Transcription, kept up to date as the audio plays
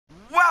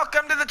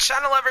welcome to the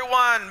channel,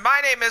 everyone. My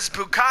name is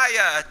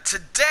Bukaya.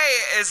 Today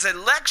is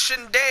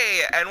election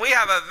day, and we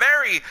have a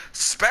very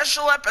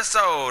special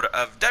episode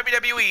of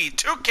WWE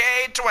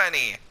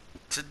 2K20.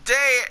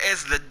 Today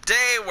is the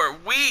day where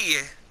we,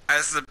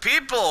 as the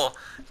people,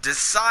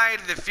 decide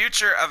the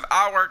future of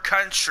our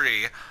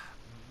country.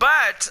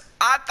 But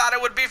I thought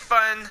it would be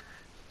fun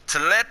to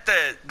let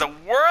the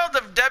world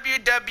of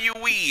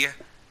WWE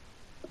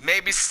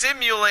maybe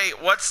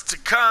simulate what's to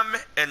come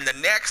in the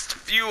next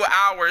few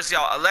hours,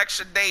 y'all.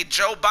 Election day,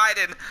 Joe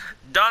Biden,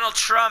 Donald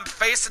Trump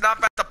facing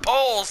off at the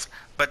polls.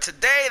 But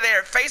today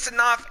they're facing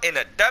off in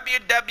a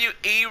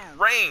WWE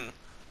ring.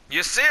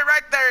 You see it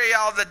right there,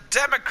 y'all. The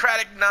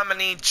Democratic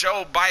nominee,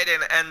 Joe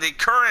Biden, and the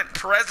current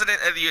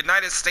president of the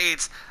United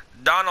States,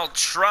 Donald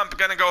Trump,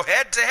 gonna go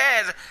head to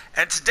head.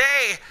 And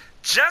today,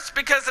 just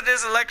because it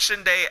is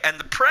election day and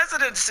the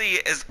presidency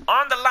is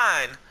on the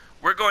line,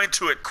 we're going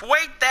to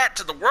equate that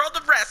to the world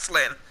of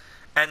wrestling,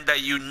 and the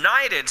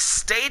United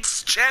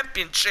States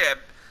Championship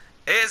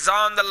is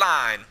on the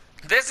line.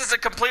 This is a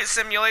complete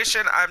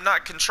simulation. I'm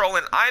not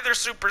controlling either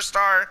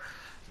superstar,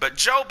 but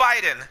Joe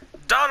Biden,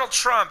 Donald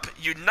Trump,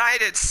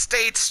 United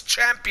States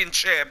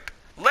Championship.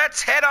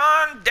 Let's head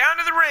on down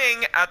to the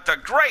ring at the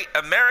Great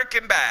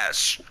American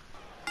Bash.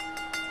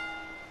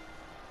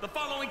 The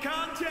following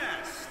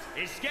contest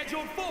is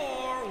scheduled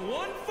for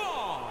one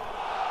fall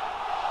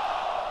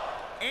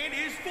and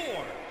is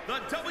for the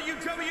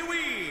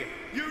WWE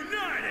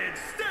United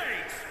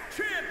States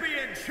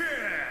Championship.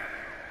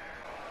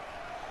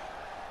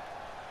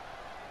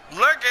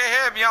 Look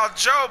at him, y'all.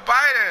 Joe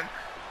Biden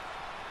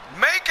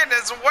making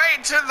his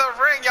way to the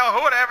ring. Y'all,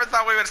 who would have ever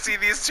thought we would see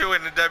these two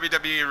in the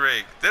WWE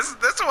ring? This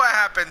is what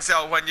happens,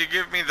 y'all, when you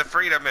give me the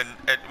freedom and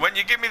when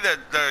you give me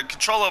the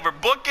control over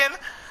booking.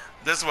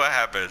 This is what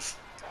happens.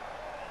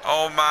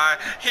 Oh my,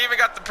 he even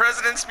got the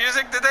president's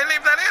music. Did they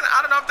leave that in?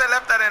 I don't know if they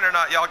left that in or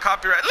not, y'all.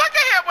 Copyright. Look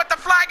at him with the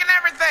flag and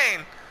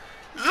everything.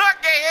 Look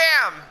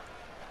at him.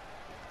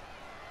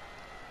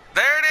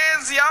 There it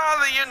is, y'all.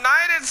 The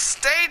United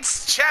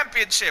States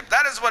Championship.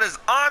 That is what is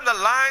on the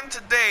line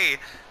today.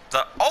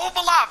 The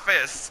Oval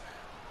Office.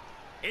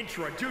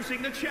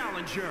 Introducing the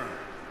challenger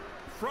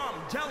from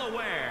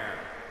Delaware,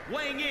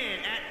 weighing in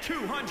at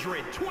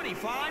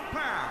 225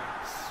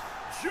 pounds,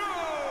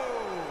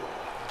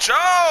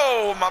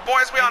 Joe, my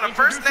boys, we on a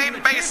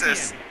first-name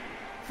basis.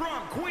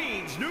 From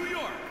Queens, New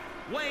York,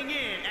 weighing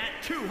in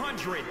at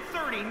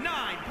 239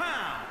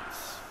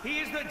 pounds, he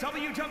is the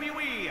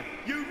WWE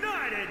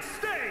United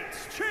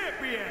States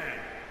Champion,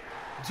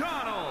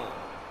 Donald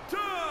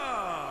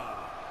Dumb.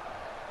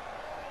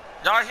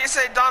 Y'all, he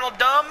said Donald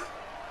Dumb?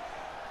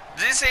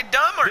 Did he say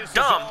dumb or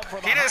dump?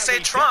 He didn't say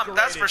Trump,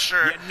 that's for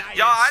sure.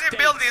 Y'all, I didn't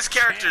build these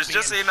characters,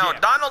 just so you know.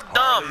 Donald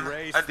Dumb,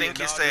 I think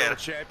he said.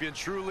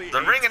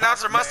 The ring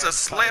announcer must have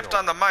slipped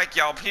on the mic,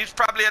 y'all. He's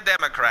probably a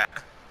Democrat.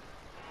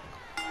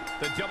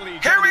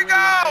 Here we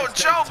go!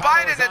 Joe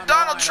Biden and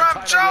Donald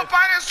Trump. Joe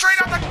Biden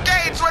straight on the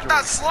gates with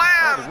a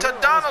slam to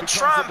Donald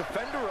Trump.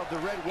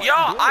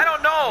 Y'all, I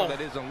don't know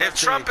if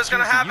Trump is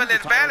going to have an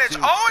advantage.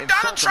 Oh, and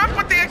Donald Trump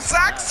with the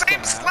exact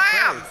same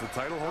slam.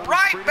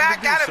 Right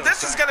back at him.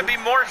 This is going to be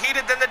more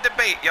heated than the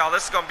debate, y'all.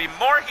 This is going to be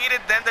more heated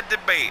than the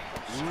debate.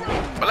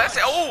 But let's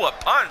say, oh,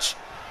 a punch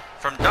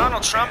from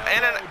Donald Trump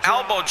and an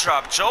elbow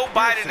drop. Joe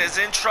Biden is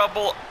in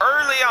trouble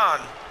early on.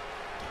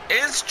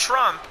 Is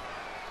Trump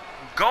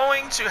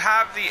going to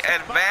have the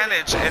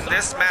advantage in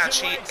this match?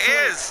 He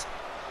is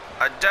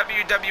a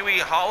WWE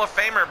Hall of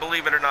Famer,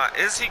 believe it or not.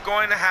 Is he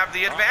going to have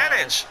the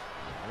advantage?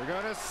 We're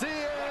gonna see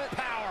it.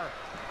 Power.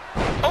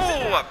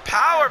 Oh, a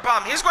power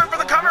bomb. He's going for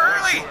the cover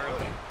early.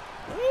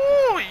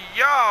 Ooh,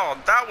 y'all,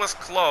 that was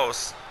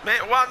close.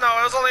 Well, no,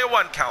 it was only a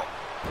 1 count.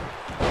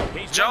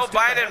 Joe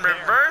Biden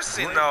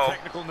reversing, though.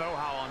 Technical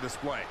know-how on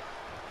display.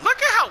 Look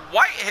at how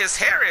white his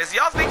hair is.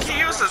 Y'all think he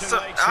uses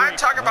some... I'm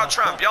talking about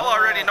Trump. Y'all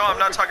already know I'm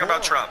not talking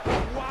about Trump.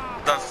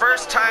 The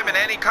first time in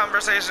any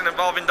conversation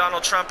involving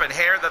Donald Trump and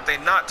hair that they're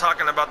not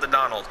talking about the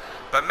Donald.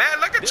 But man,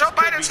 look at Joe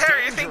Biden's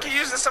hair. You think he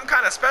uses some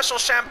kind of special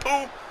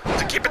shampoo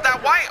to keep it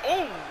that white?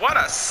 Oh, what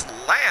a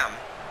slam.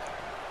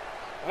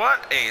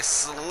 What a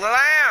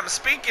slam.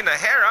 Speaking of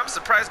hair, I'm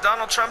surprised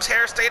Donald Trump's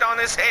hair stayed on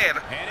his head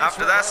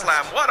after that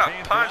slam. What a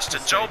punch to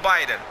Joe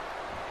Biden.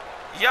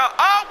 Yo,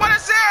 oh, what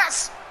is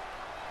this?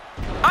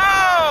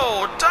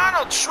 Oh,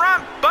 Donald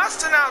Trump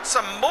busting out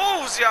some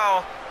moves,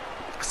 y'all.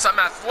 Some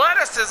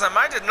athleticism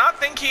I did not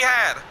think he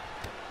had.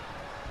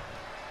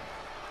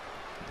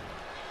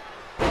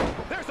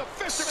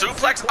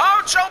 Suplex.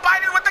 Oh, Joe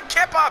Biden with the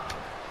kip up.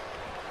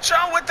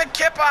 Joe with the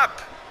kip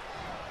up.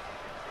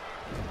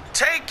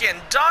 Taking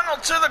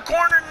Donald to the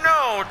corner.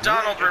 No,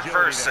 Donald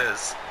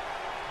reverses.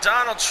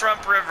 Donald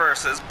Trump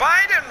reverses.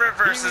 Biden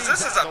reverses.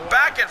 This is a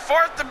back and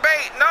forth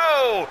debate.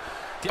 No.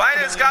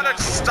 Biden's got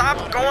to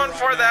stop going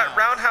for that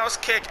roundhouse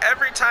kick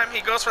every time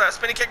he goes for that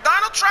spinning kick.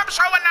 Donald Trump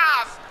showing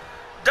off.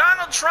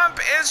 Donald Trump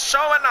is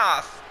showing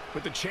off.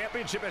 With the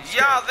championship at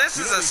stake, this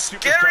is a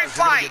scary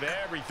fight.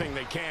 Everything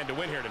they can to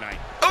win here tonight.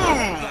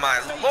 Ooh,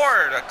 my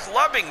lord, a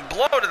clubbing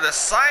blow to the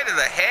side of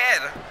the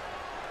head.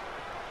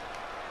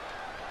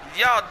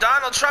 Yo,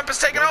 Donald Trump is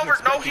taking over.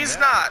 No, he's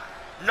not.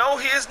 No,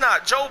 he is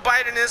not. Joe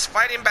Biden is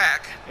fighting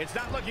back. It's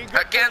not looking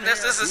good. Again,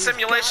 this is a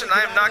simulation.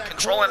 I am not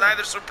controlling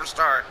either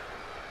superstar.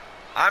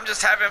 I'm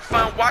just having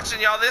fun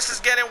watching y'all. This is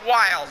getting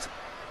wild.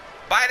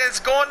 Biden's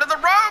going to the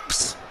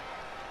ropes.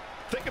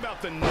 Think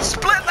about the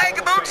split leg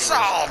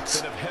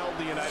moonsault.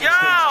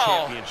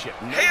 Yo,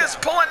 he is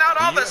pulling out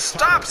all the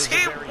stops.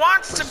 He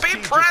wants to be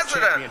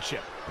president.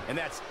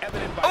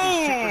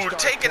 Ooh,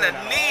 taking a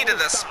knee to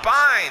the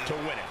spine.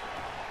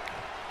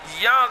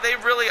 Yo, they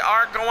really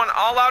are going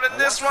all out in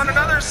this one.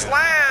 Another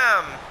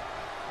slam.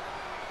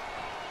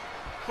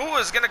 Who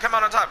is going to come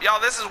out on top? Y'all,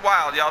 this is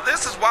wild, y'all.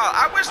 This is wild.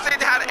 I wish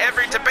they'd had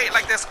every debate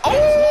like this.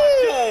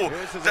 Oh,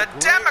 the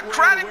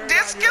Democratic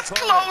discus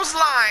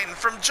clothesline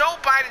from Joe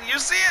Biden. You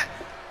see it?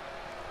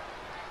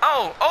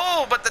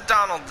 Oh, but the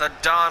Donald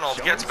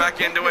gets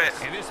back into it.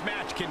 And this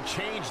match can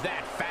change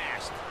that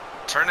fast.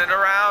 Turn it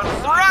around.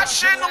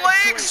 Russian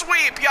leg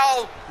sweep,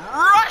 y'all.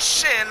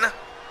 Russian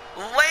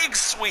leg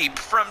sweep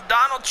from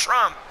Donald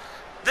Trump.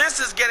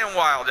 This is getting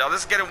wild, y'all.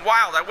 This is getting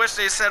wild. I wish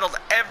they settled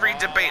every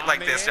debate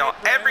like this, y'all.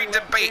 Every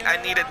debate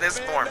I needed this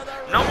form.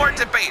 No more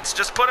debates.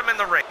 Just put them in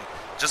the ring.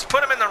 Just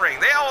put them in the ring.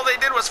 All they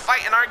did was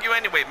fight and argue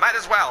anyway. Might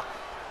as well.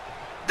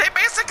 They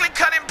basically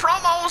cut in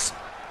promos.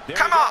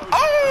 Come on,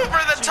 over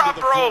the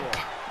top rope.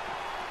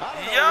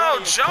 Yo,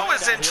 Joe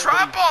is in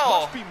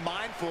trouble.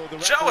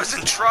 Joe is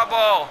in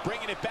trouble.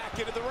 Bringing it back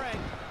into the ring.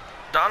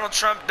 Donald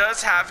Trump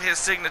does have his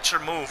signature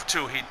move,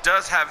 too. He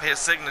does have his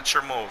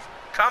signature move.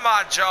 Come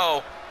on,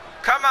 Joe.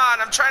 Come on,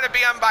 I'm trying to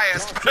be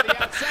unbiased.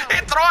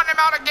 He's throwing him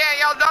out again.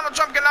 Yo, Donald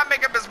Trump cannot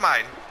make up his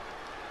mind.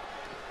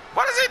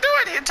 What is he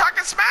doing? He's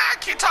talking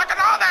smack. He's talking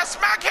all that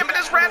smack, him in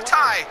his red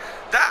tie.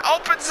 That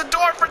opens the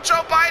door for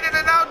Joe Biden,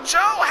 and now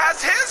Joe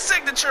has his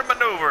signature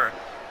maneuver.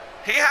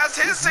 He has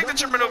his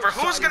signature maneuver.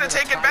 Who's going to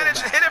take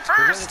advantage and hit it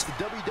first?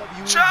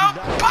 Joe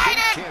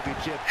Biden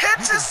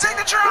hits his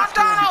signature on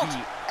Donald.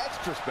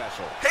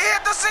 He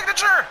hit the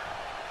signature.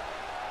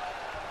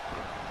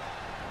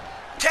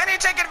 Can he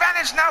take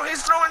advantage? Now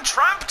he's throwing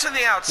Trump to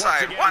the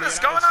outside. What is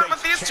going on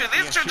with these two?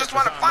 These two just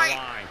want to fight.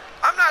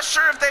 I'm not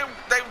sure if they're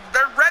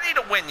ready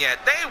to win yet.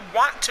 They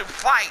want to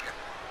fight.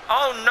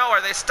 Oh no,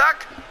 are they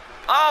stuck?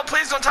 Oh,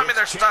 please don't tell me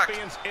they're stuck.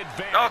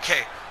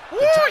 Okay. Woo,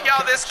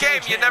 y'all, this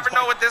game, you never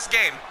know with this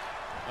game.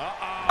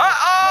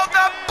 Uh-oh,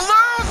 the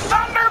Blue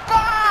Thunder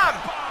Bomb!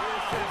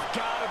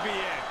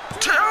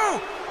 Two!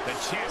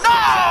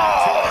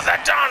 No! The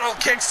Donald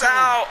kicks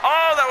out.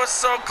 Oh, that was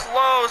so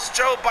close.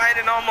 Joe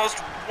Biden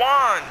almost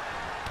won.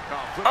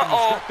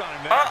 Uh-oh.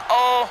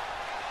 Uh-oh.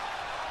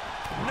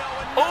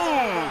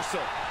 Ooh.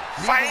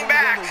 Fighting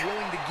back.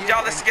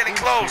 Y'all, this is getting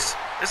close.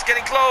 This is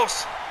getting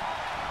close.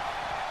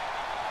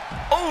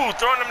 Ooh,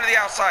 throwing him to the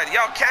outside.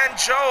 Y'all, can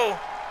Joe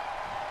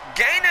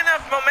gain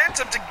enough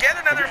momentum to get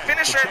another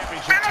finisher and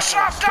finish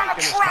off Donald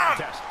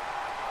Trump?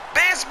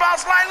 Baseball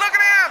slide, look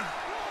at him.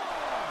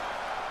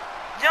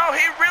 Yo,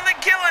 he really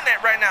killing it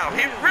right now.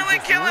 He really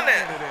killing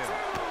it.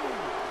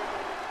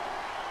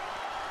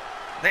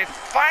 They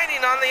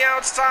fighting on the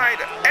outside.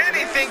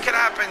 Anything can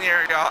happen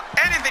here, y'all.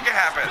 Anything can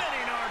happen.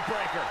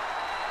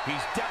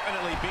 He's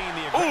definitely being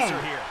the aggressor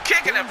here.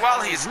 Kicking it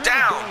while he's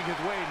down.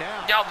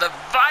 Y'all, the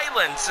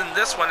violence in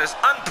this one is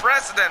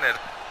unprecedented.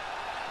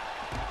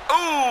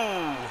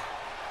 Ooh.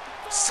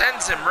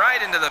 Sends him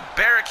right into the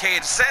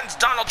barricade. Sends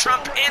Donald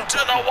Trump into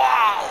the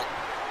wall.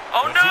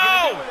 Oh,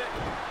 no.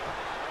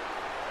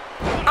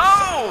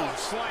 Oh.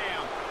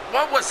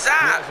 What was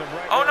that?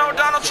 Oh, no,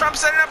 Donald Trump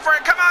setting up for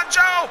it. Come on,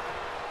 Joe.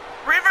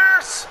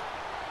 Reverse.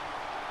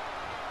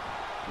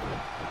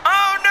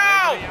 Oh,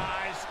 no.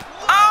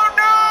 Oh,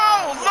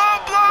 no. Low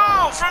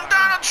blow from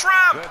Donald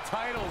Trump.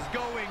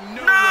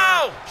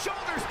 No.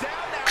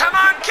 Come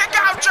on, kick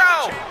out,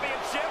 Joe.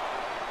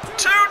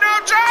 2-0,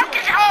 Joe.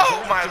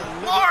 Oh, my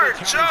Lord,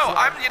 Joe.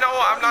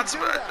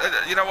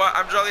 You know what?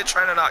 I'm really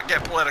trying to not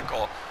get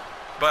political,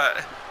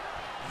 but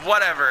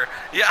whatever.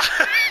 Yeah.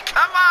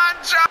 Come on,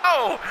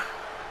 Joe.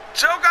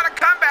 Joe got a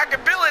comeback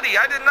ability.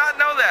 I did not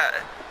know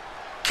that.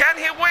 Can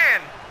he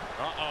win?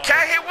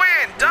 Can he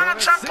win? Donald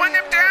Trump putting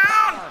him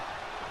down?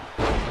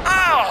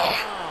 Oh.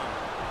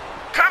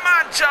 Come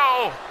on,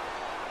 Joe.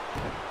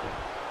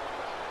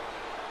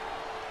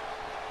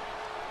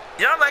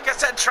 You know, like I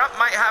said, Trump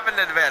might have an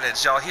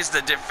advantage, y'all. He's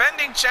the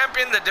defending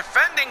champion, the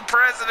defending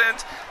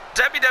president,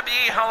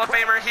 WWE Hall of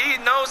Famer. He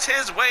knows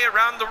his way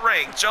around the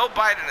ring. Joe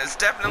Biden is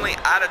definitely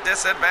at a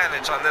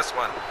disadvantage on this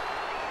one.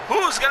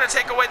 Who's going to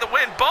take away the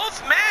win?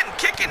 Both men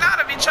kicking out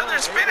of each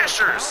other's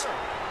finishers.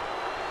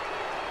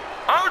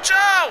 Oh,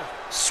 Joe,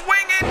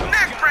 swinging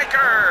neck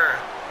breaker.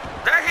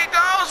 There he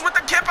goes with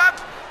the kip up.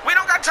 We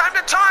don't got time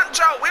to taunt,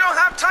 Joe. We don't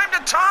have time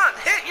to taunt.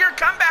 Hit your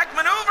comeback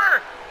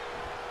maneuver.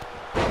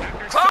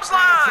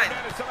 Clothesline.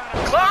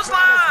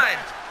 Clothesline.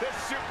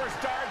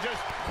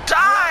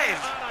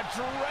 Dive.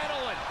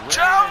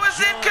 Joe is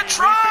in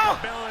control.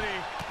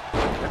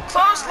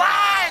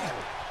 Clothesline.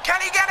 Can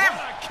he get him?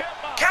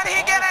 Can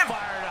he get him?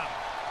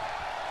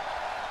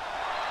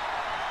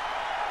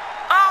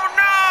 Oh,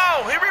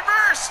 no. He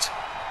reversed.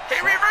 He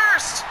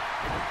reversed.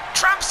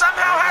 Trump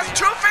somehow has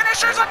 2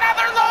 finishers.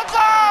 Another low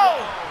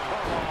blow.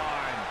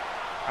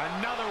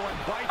 Another one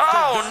bites.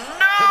 Oh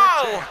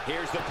no!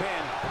 Here's the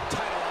pin.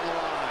 Title on the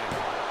line.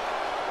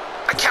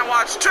 I can't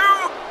watch 2.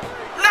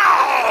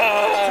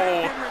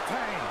 No!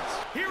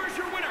 Here is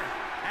your winner,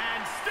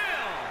 and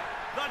still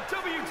the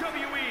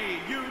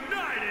WWE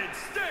United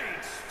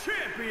States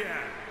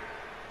Champion,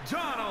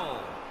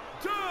 Donald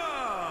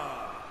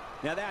Duck.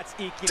 Now that's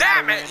eking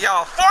Damn out a it, win.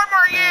 y'all! 4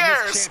 more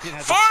years!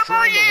 4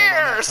 more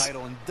years!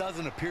 Title and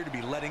doesn't appear to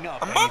be letting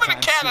up. I'm moving to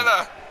anytime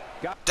Canada.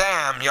 soon.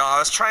 Damn, y'all! I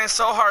was trying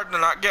so hard to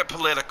not get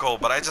political,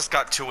 but I just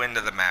got too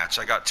into the match.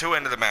 I got too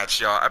into the match,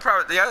 y'all.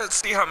 Let's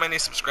see how many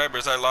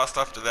subscribers I lost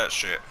after that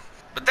shit.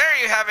 But there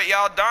you have it,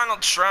 y'all.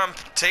 Donald Trump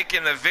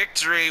taking the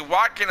victory,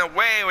 walking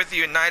away with the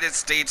United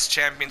States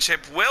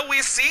Championship. Will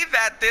we see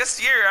that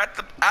this year at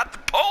the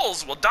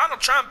polls? Will Donald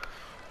Trump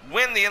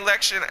win the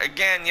election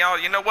again, y'all?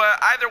 You know what?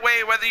 Either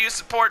way, whether you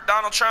support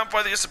Donald Trump,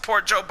 whether you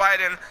support Joe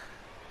Biden,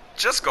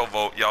 just go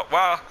vote, y'all.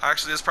 Well,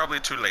 actually, it's probably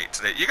too late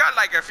today. You got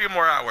like a few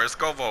more hours.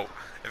 Go vote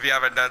if you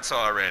haven't done so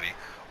already.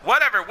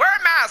 Whatever. Wear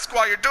a mask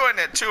while you're doing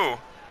it, too.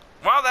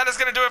 Well, that is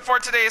going to do it for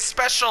today's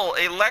special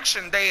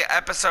Election Day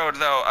episode,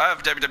 though,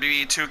 of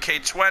WWE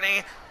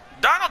 2K20.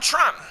 Donald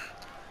Trump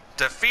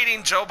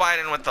defeating Joe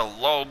Biden with a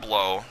low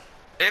blow.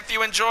 If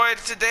you enjoyed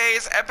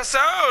today's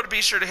episode,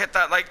 be sure to hit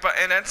that like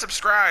button and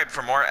subscribe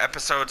for more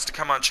episodes to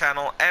come on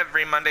channel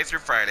every Monday through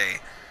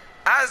Friday.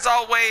 As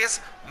always,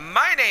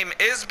 my name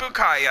is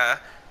Bukaya.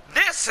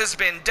 This has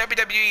been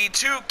WWE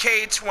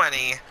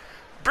 2K20.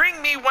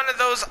 Bring me one of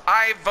those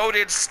I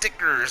voted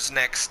stickers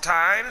next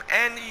time,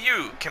 and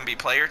you can be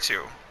player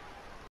 2.